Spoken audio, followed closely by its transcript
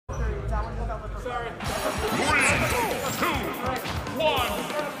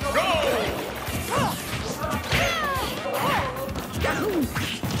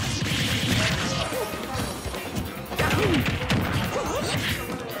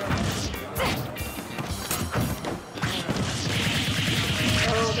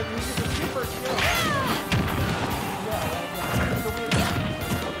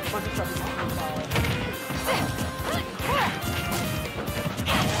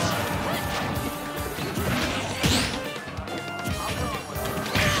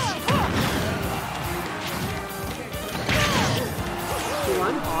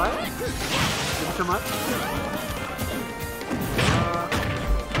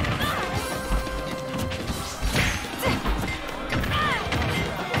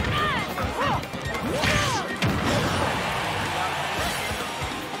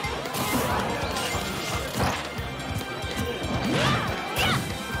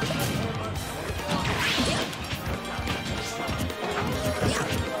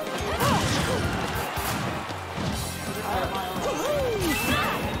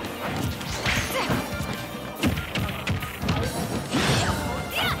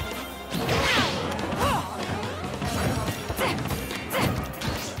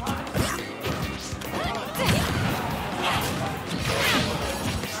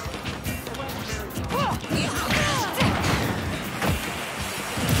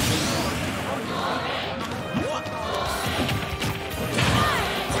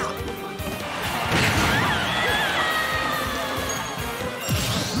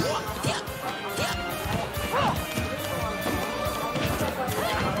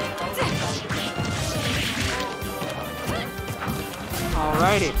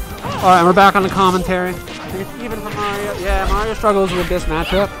Alrighty. Alright, we're back on the commentary. I think it's even for Mario. Yeah, Mario struggles with this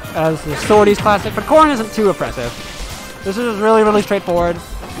matchup as the Swordies classic, but Corrin isn't too oppressive. This is really, really straightforward.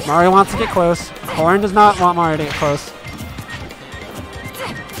 Mario wants to get close. Corrin does not want Mario to get close.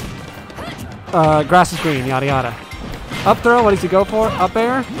 Grass is green, yada yada. Up throw, what does he go for? Up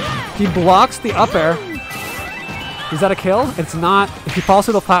air. He blocks the up air. Is that a kill? It's not. If he falls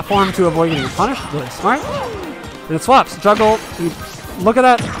through the platform to avoid getting punished, really smart. And it swaps. Juggle. Look at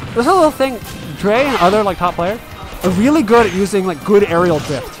that. There's a little thing. Dre and other like top players are really good at using like good aerial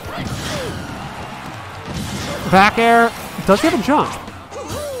drift. Back air. Does he have a jump?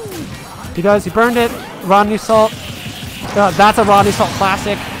 He does. He burned it. Rodnysalt. That's a Rodnysalt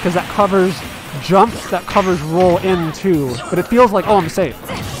classic because that covers jump. That covers roll in too. But it feels like, oh, I'm safe.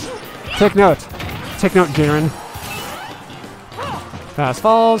 Take note. Take note, Jiren. Fast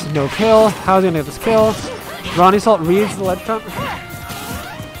falls. No kill. How's he gonna get this kill? Rodnysalt reads the ledge jump.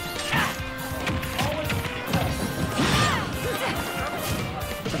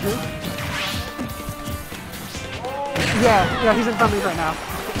 Yeah, he's in front of me right now.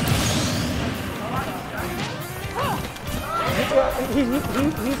 He's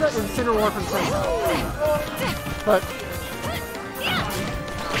an Incineroar from Space. But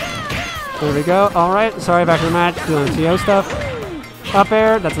there we go. Alright, sorry, back to the match. Doing TO stuff. Up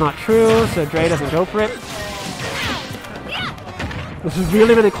air, that's not true, so Dre doesn't go for it. This is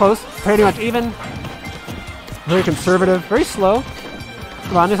really, really close. Pretty much even. Very conservative, very slow.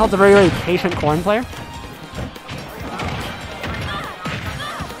 Rodnysalt's a very, very patient Corrin player.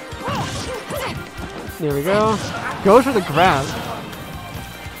 There we go. Goes for the grab.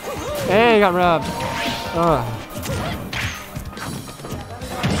 Hey, got robbed. Ugh.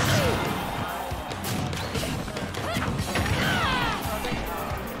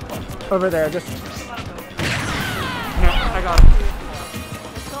 Over there, just... Yeah, I got it.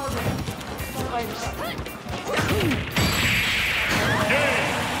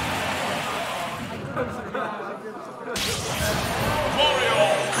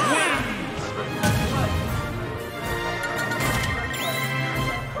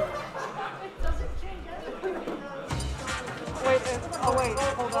 Oh wait,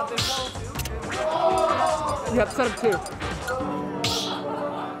 hold up, there's yep, set up 2.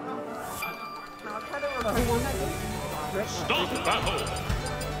 Stop battle!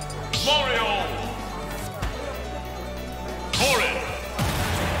 Mario! Corrin!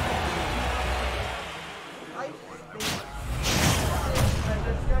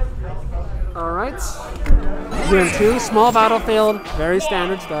 Alright. Game 2, small battlefield, very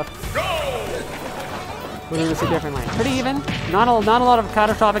standard stuff. We're going to see differently. Pretty even. Not a lot of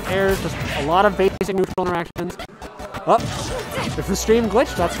catastrophic errors, just a lot of basic neutral interactions. Oh, if the stream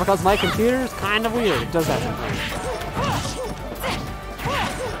glitched, that's because my computer is kind of weird. It does that sometimes.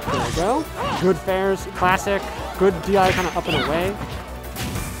 There we go. Good fairs, classic. Good DI kind of up and away.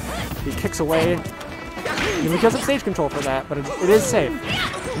 He kicks away. He doesn't stage control for that, but it is safe.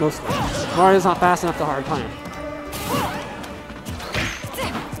 mostly. Mario's not fast enough to hard punish.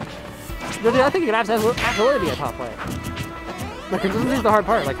 Really, I think he could absolutely be a top player. Like, consistency is the hard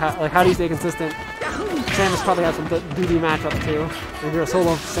part. Like how do you stay consistent? Samus probably has some doo-doo matchups too. If you're a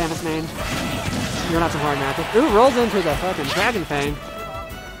solo Samus main, you're not some hard matchup. Ooh, rolls into the fucking Dragon Fang.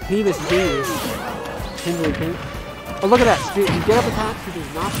 Penis G's. Tingly pink. Oh, look at that. He get up attack. He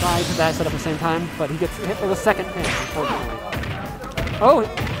does not die to that set at the same time, but he gets hit for the second pin, unfortunately. Oh,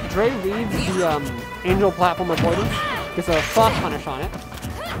 Dre reads the angel platform avoidance. Gets a soft punish on it.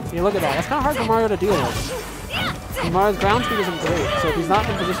 Yeah, look at that. That's kind of hard for Mario to deal with. And Mario's ground speed isn't great, so if he's not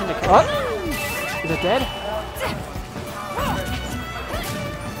in position to... Oh! Is it dead?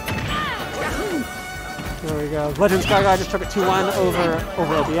 There we go. Legend Sky Guy just took it 2-1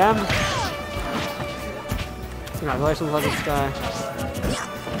 over OBM. Congratulations, Legend Sky.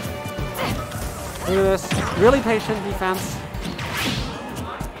 Look at this. Really patient defense.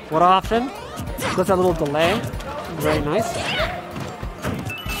 What option? Does that little delay. Very nice.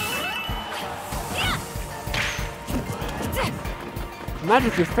 Imagine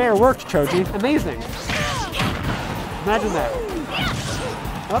if your fair worked, Choji. Amazing. Imagine that.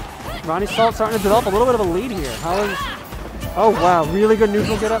 Oh, Rodnysalt starting to develop a little bit of a lead here. How is... Oh, wow. Really good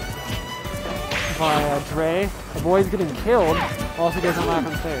neutral get up by Dre. Avoids getting killed. Also doesn't laugh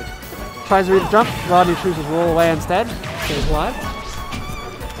on stage. Tries to read the jump. Rodney chooses to roll away instead. Stays alive.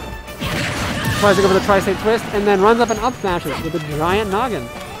 Tries to go for the tri-state twist and then runs up and up smashes with a giant noggin.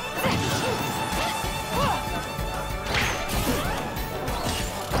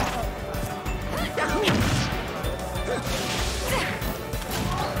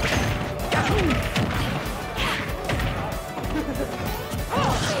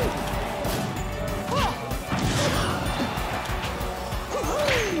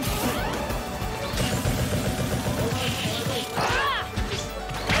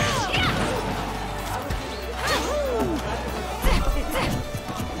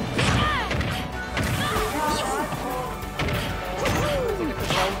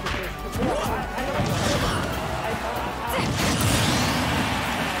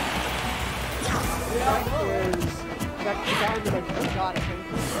 That guy that I just got, I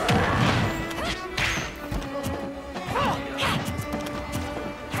think.